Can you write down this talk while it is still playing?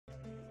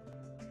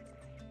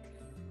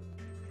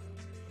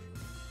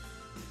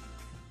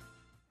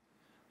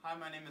Hi,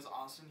 my name is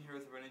Austin here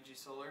with Renogy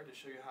to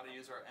show you how to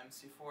use our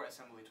MC4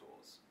 assembly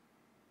tools.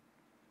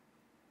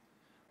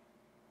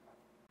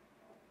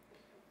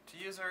 To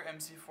use our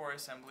MC4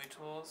 assembly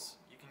tools,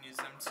 you can use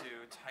them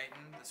to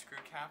tighten the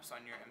screw caps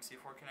on your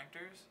MC4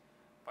 connectors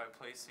by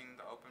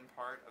placing the open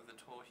part of the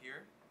tool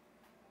here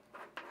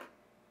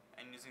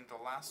and using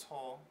the last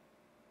hole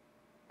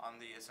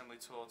on the assembly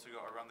tool to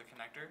go around the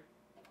connector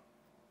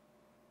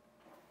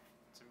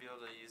to be able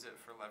to use it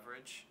for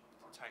leverage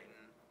to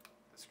tighten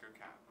the screw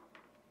cap.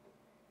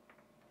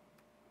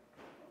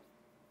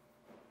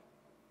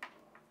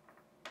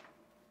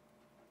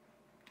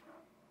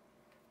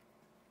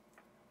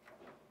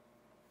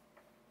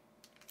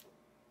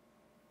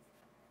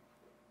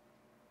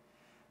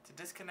 To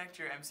disconnect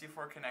your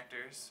MC4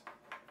 connectors,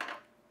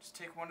 just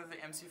take one of the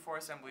MC4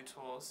 assembly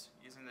tools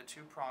using the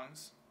two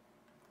prongs,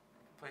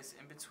 place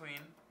it in between,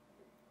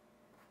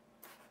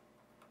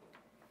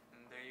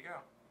 and there you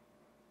go.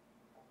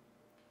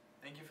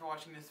 Thank you for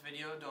watching this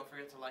video. Don't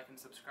forget to like and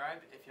subscribe.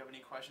 If you have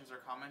any questions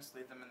or comments,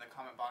 leave them in the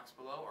comment box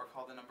below or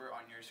call the number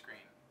on your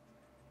screen.